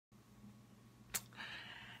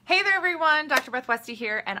everyone, Dr. Beth Westie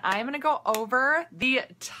here, and I'm going to go over the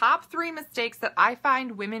top 3 mistakes that I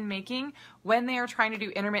find women making when they are trying to do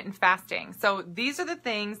intermittent fasting. So these are the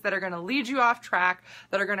things that are going to lead you off track,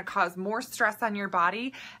 that are going to cause more stress on your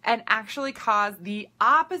body, and actually cause the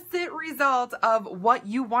opposite result of what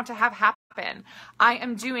you want to have happen. I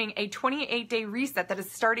am doing a 28-day reset that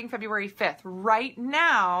is starting February 5th. Right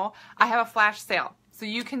now, I have a flash sale, so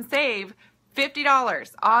you can save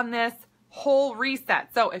 $50 on this whole reset.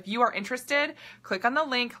 So if you are interested, click on the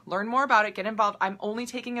link, learn more about it, get involved. I'm only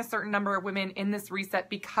taking a certain number of women in this reset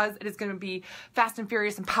because it is going to be fast and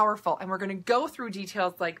furious and powerful. And we're going to go through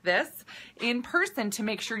details like this in person to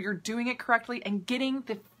make sure you're doing it correctly and getting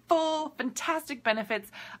the full fantastic benefits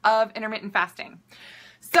of intermittent fasting.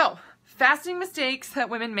 So fasting mistakes that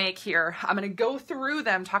women make here. I'm going to go through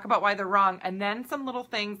them, talk about why they're wrong, and then some little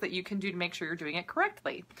things that you can do to make sure you're doing it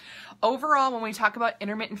correctly. Overall, when we talk about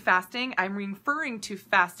intermittent fasting, I'm referring to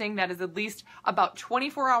fasting that is at least about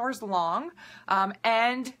 24 hours long,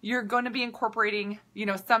 and you're going to be incorporating,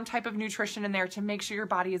 some type of nutrition in there to make sure your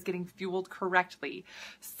body is getting fueled correctly.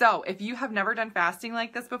 So if you have never done fasting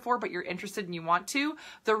like this before, but you're interested and you want to,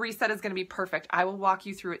 the reset is going to be perfect. I will walk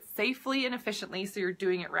you through it safely and efficiently so you're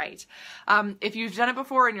doing it right. If you've done it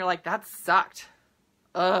before and you're like, that sucked,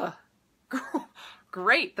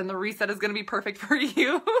 great, then the reset is going to be perfect for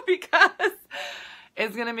you because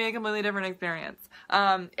it's going to be a completely different experience.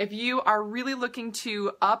 If you are really looking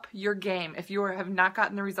to up your game, if you have not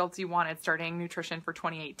gotten the results you wanted starting nutrition for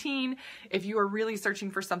 2018, if you are really searching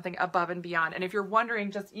for something above and beyond, and if you're wondering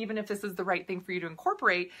just even if this is the right thing for you to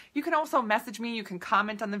incorporate, you can also message me, you can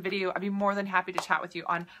comment on the video. I'd be more than happy to chat with you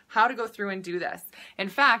on how to go through and do this. In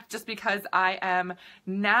fact, just because I am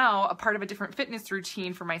now a part of a different fitness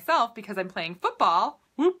routine for myself because I'm playing football,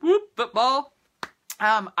 whoop, whoop, football,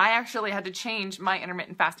 I actually had to change my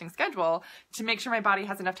intermittent fasting schedule to make sure my body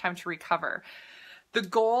has enough time to recover. The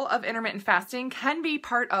goal of intermittent fasting can be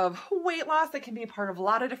part of weight loss. It can be a part of a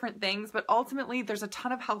lot of different things, but ultimately there's a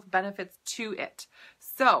ton of health benefits to it.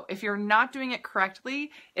 So if you're not doing it correctly,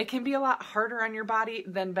 it can be a lot harder on your body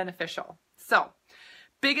than beneficial. So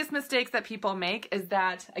biggest mistakes that people make is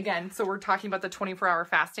that, again, so we're talking about the 24-hour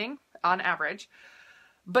fasting on average,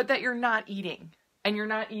 but that you're not eating and you're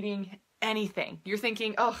not eating anything. You're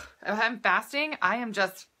thinking, oh, if I'm fasting, I am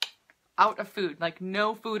just out of food, like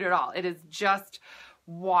no food at all. It is just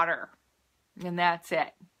water and that's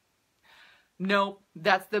it. Nope,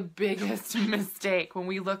 that's the biggest mistake when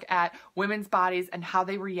we look at women's bodies and how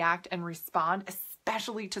they react and respond,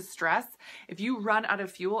 especially to stress. If you run out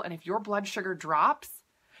of fuel and if your blood sugar drops,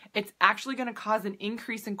 it's actually going to cause an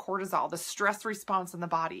increase in cortisol, the stress response in the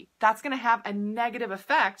body. That's going to have a negative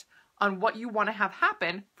effect on what you want to have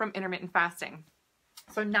happen from intermittent fasting.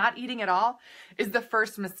 So not eating at all is the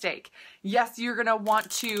first mistake. Yes, you're going to want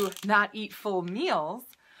to not eat full meals,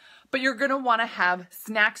 but you're going to want to have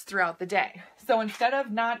snacks throughout the day. So instead of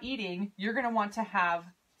not eating, you're going to want to have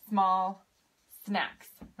small snacks,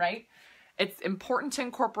 right? It's important to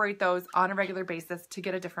incorporate those on a regular basis to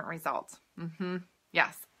get a different result.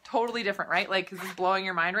 Yes. Totally different, right? Like, this is blowing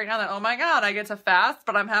your mind right now that, oh my God, I get to fast,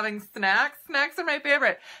 but I'm having snacks. Snacks are my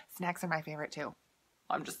favorite. Snacks are my favorite too.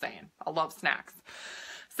 I'm just saying, I love snacks.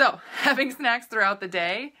 So having snacks throughout the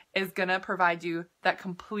day is going to provide you that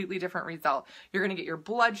completely different result. You're going to get your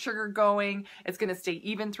blood sugar going. It's going to stay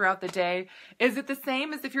even throughout the day. Is it the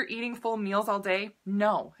same as if you're eating full meals all day?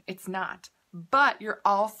 No, it's not. But you're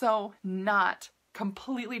also not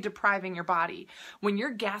completely depriving your body. When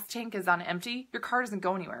your gas tank is on empty, your car doesn't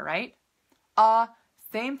go anywhere, right?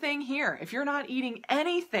 Same thing here. If you're not eating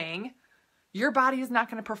anything, your body is not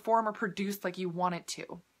going to perform or produce like you want it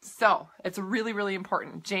to. So it's really, really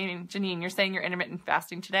important. Janine, you're saying you're intermittent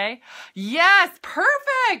fasting today? Yes,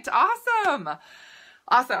 perfect. Awesome.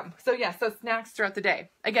 Awesome. So yeah, so snacks throughout the day.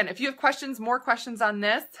 Again, if you have more questions on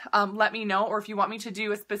this, let me know. Or if you want me to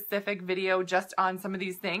do a specific video just on some of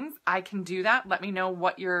these things, I can do that. Let me know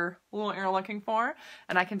what you're looking for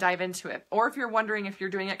and I can dive into it. Or if you're wondering if you're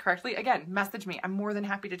doing it correctly, again, message me. I'm more than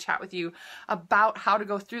happy to chat with you about how to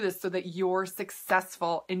go through this so that you're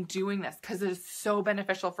successful in doing this because it is so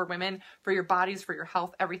beneficial for women, for your bodies, for your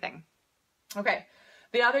health, everything. Okay.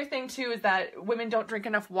 The other thing too is that women don't drink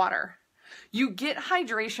enough water. You get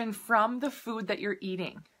hydration from the food that you're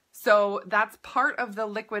eating. So that's part of the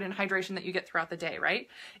liquid and hydration that you get throughout the day, right?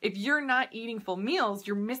 If you're not eating full meals,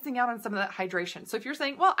 you're missing out on some of that hydration. So if you're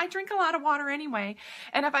saying, well, I drink a lot of water anyway,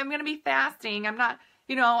 and if I'm going to be fasting, I'm not,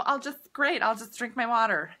 I'll just drink my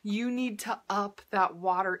water. You need to up that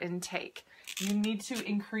water intake. You need to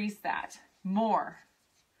increase that more.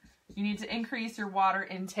 You need to increase your water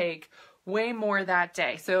intake way more that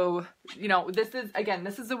day. So, you know, this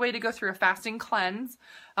is a way to go through a fasting cleanse,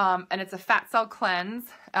 and it's a fat cell cleanse,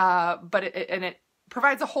 but it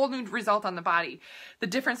provides a whole new result on the body. The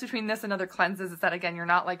difference between this and other cleanses is that, again, you're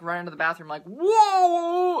not like running to the bathroom like,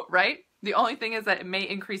 whoa, right? The only thing is that it may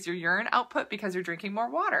increase your urine output because you're drinking more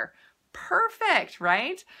water. Perfect,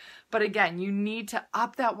 right? But again, you need to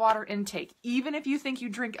up that water intake. Even if you think you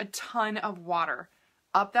drink a ton of water,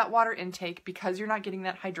 up that water intake because you're not getting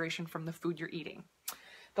that hydration from the food you're eating.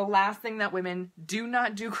 The last thing that women do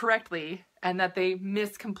not do correctly and that they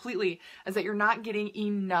miss completely is that you're not getting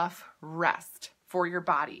enough rest for your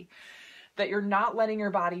body, that you're not letting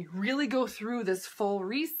your body really go through this full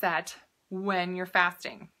reset when you're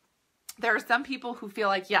fasting. There are some people who feel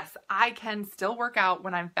like, yes, I can still work out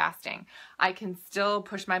when I'm fasting. I can still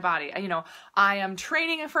push my body. You know, I am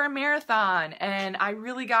training for a marathon and I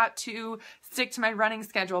really got to stick to my running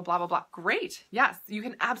schedule, blah, blah, blah. Great. Yes, you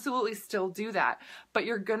can absolutely still do that. But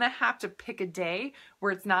you're going to have to pick a day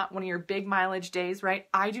where it's not one of your big mileage days, right?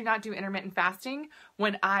 I do not do intermittent fasting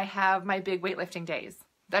when I have my big weightlifting days.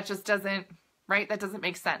 That just doesn't, right? That doesn't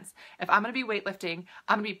make sense. If I'm going to be weightlifting,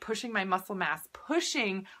 I'm going to be pushing my muscle mass,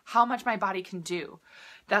 pushing how much my body can do.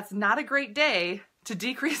 That's not a great day to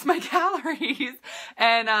decrease my calories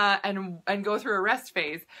and go through a rest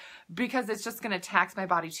phase because it's just going to tax my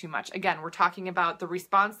body too much. Again, we're talking about the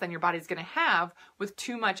response then your body's going to have with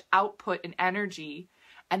too much output and energy,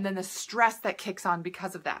 and then the stress that kicks on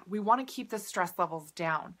because of that. We want to keep the stress levels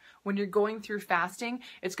down. When you're going through fasting,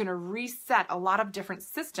 it's going to reset a lot of different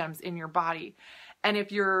systems in your body. And if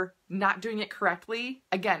you're not doing it correctly,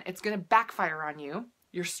 again, it's going to backfire on you.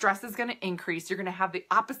 Your stress is going to increase. You're going to have the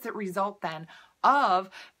opposite result then of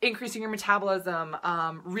increasing your metabolism,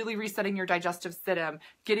 really resetting your digestive system,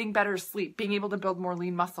 getting better sleep, being able to build more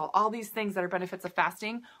lean muscle. All these things that are benefits of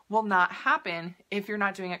fasting will not happen if you're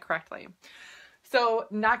not doing it correctly. So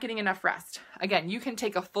not getting enough rest. Again, you can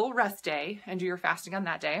take a full rest day and do your fasting on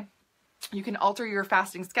that day. You can alter your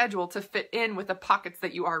fasting schedule to fit in with the pockets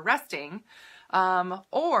that you are resting,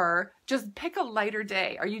 or just pick a lighter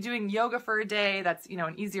day. Are you doing yoga for a day? That's, you know,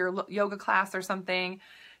 an easier yoga class or something.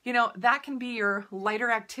 You know, that can be your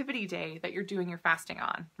lighter activity day that you're doing your fasting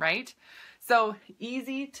on, right? So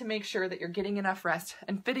easy to make sure that you're getting enough rest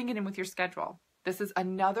and fitting it in with your schedule. This is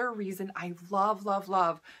another reason I love, love,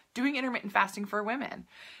 love doing intermittent fasting for women.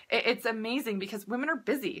 It's amazing because women are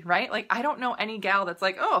busy, right? Like, I don't know any gal that's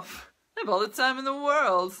like, oh, I have all the time in the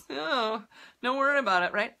world. Oh, don't worry about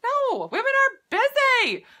it, right? No, women are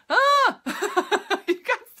busy. You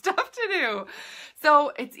got stuff to do.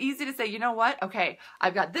 So it's easy to say, you know what? Okay,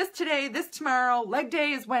 I've got this today, this tomorrow, leg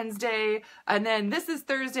day is Wednesday, and then this is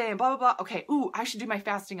Thursday, and blah, blah, blah. Okay, ooh, I should do my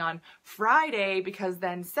fasting on Friday because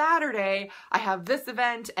then Saturday I have this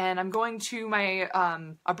event and I'm going to my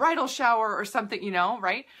a bridal shower or something, you know,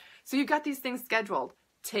 right? So you've got these things scheduled.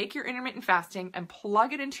 Take your intermittent fasting and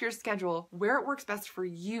plug it into your schedule where it works best for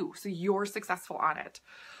you so you're successful on it.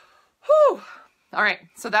 Whew. All right,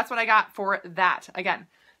 so that's what I got for that. Again,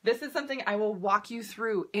 this is something I will walk you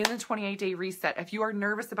through in the 28-day reset. If you are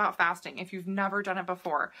nervous about fasting, if you've never done it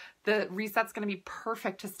before, the reset's going to be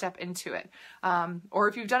perfect to step into it. Or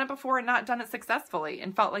if you've done it before and not done it successfully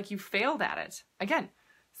and felt like you failed at it, again,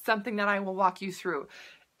 something that I will walk you through.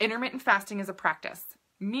 Intermittent fasting is a practice,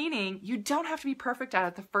 meaning you don't have to be perfect at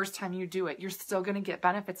it the first time you do it. You're still going to get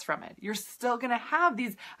benefits from it. You're still going to have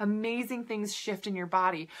these amazing things shift in your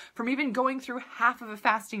body from even going through half of a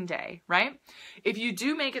fasting day, right? If you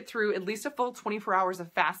do make it through at least a full 24 hours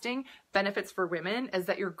of fasting, benefits for women is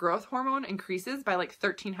that your growth hormone increases by like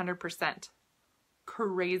 1,300%.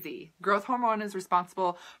 Crazy. Growth hormone is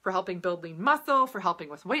responsible for helping build lean muscle, for helping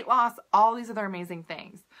with weight loss, all these other amazing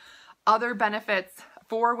things. Other benefits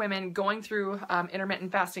for women going through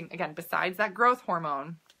intermittent fasting, again, besides that growth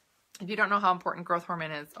hormone, if you don't know how important growth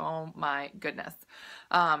hormone is, oh my goodness.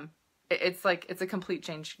 It's a complete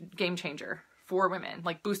game changer for women,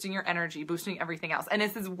 like boosting your energy, boosting everything else. And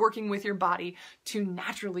this is working with your body to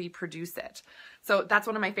naturally produce it. So that's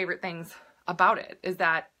one of my favorite things about it, is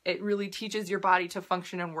that it really teaches your body to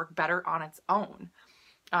function and work better on its own,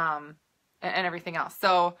 and everything else.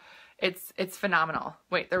 So it's phenomenal.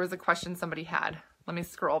 Wait, there was a question somebody had. Let me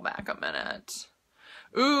scroll back a minute.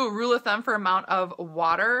 Ooh, rule of thumb for amount of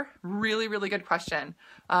water. Really, really good question.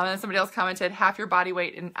 And somebody else commented, half your body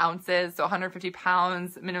weight in ounces, so 150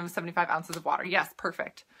 pounds, minimum 75 ounces of water. Yes,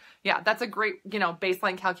 perfect. Yeah, that's a great,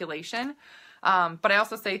 baseline calculation. But I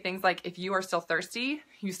also say things like, if you are still thirsty,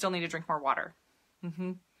 you still need to drink more water.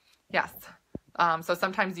 Yes. So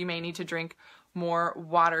sometimes you may need to drink more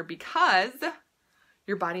water because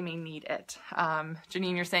your body may need it.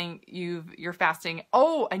 Janine, you're saying you're fasting.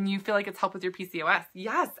 Oh, and you feel like it's helped with your PCOS.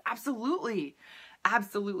 Yes, absolutely.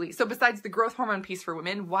 Absolutely. So besides the growth hormone piece for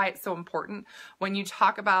women, why it's so important when you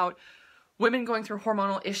talk about women going through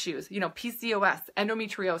hormonal issues, you know, PCOS,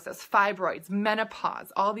 endometriosis, fibroids,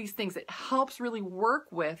 menopause, all these things, it helps really work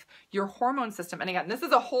with your hormone system. And again, this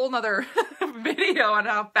is a whole nother video on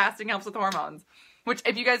how fasting helps with hormones, which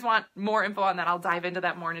if you guys want more info on that, I'll dive into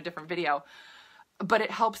that more in a different video. But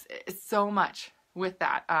it helps so much with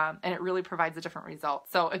that, and it really provides a different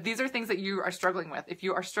result. So if these are things that you are struggling with, if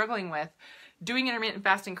you are struggling with doing intermittent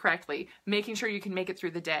fasting correctly, making sure you can make it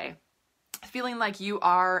through the day, feeling like you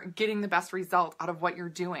are getting the best result out of what you're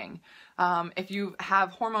doing, if you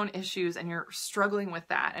have hormone issues and you're struggling with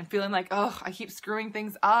that and feeling like, oh, I keep screwing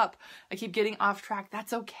things up, I keep getting off track,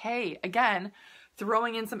 that's okay. Again,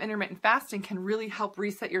 throwing in some intermittent fasting can really help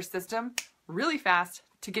reset your system really fast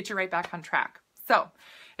to get you right back on track. So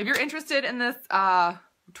if you're interested in this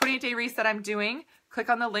 28-day reset I'm doing, click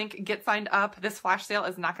on the link, get signed up. This flash sale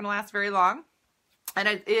is not going to last very long, and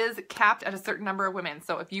it is capped at a certain number of women.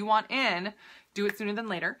 So if you want in, do it sooner than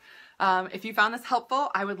later. If you found this helpful,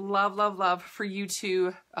 I would love, love, love for you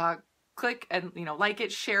to click and, you know, like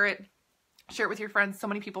it, share it with your friends. So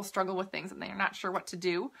many people struggle with things and they're not sure what to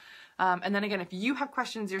do. And then again, if you have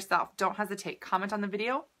questions yourself, don't hesitate. Comment on the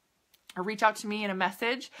video or reach out to me in a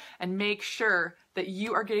message and make sure that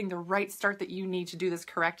you are getting the right start that you need to do this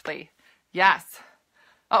correctly. Yes.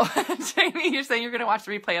 Oh, Jamie, you're saying you're going to watch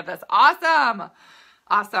the replay of this. Awesome.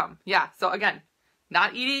 Awesome. Yeah. So again,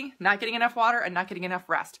 not eating, not getting enough water, and not getting enough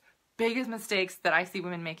rest. Biggest mistakes that I see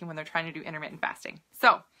women making when they're trying to do intermittent fasting.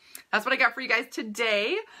 So that's what I got for you guys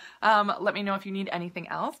today. Let me know if you need anything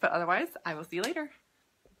else, but otherwise I will see you later.